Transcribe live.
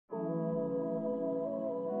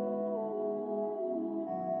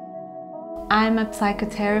I'm a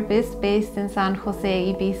psychotherapist based in San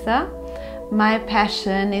Jose, Ibiza. My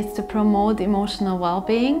passion is to promote emotional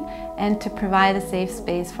well-being and to provide a safe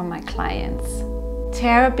space for my clients.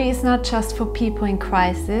 Therapy is not just for people in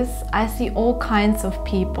crisis. I see all kinds of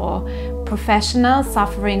people, professionals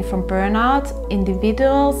suffering from burnout,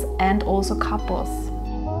 individuals and also couples.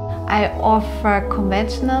 I offer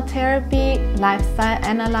conventional therapy, lifestyle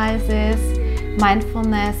analysis,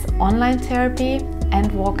 mindfulness, online therapy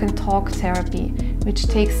and walk and talk therapy, which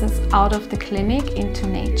takes us out of the clinic into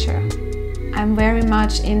nature. I'm very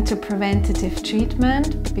much into preventative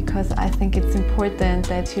treatment because I think it's important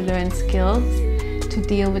that you learn skills to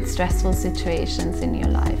deal with stressful situations in your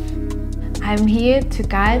life. I'm here to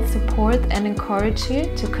guide, support and encourage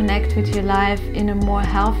you to connect with your life in a more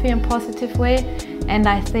healthy and positive way, and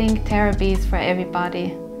I think therapy is for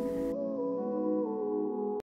everybody.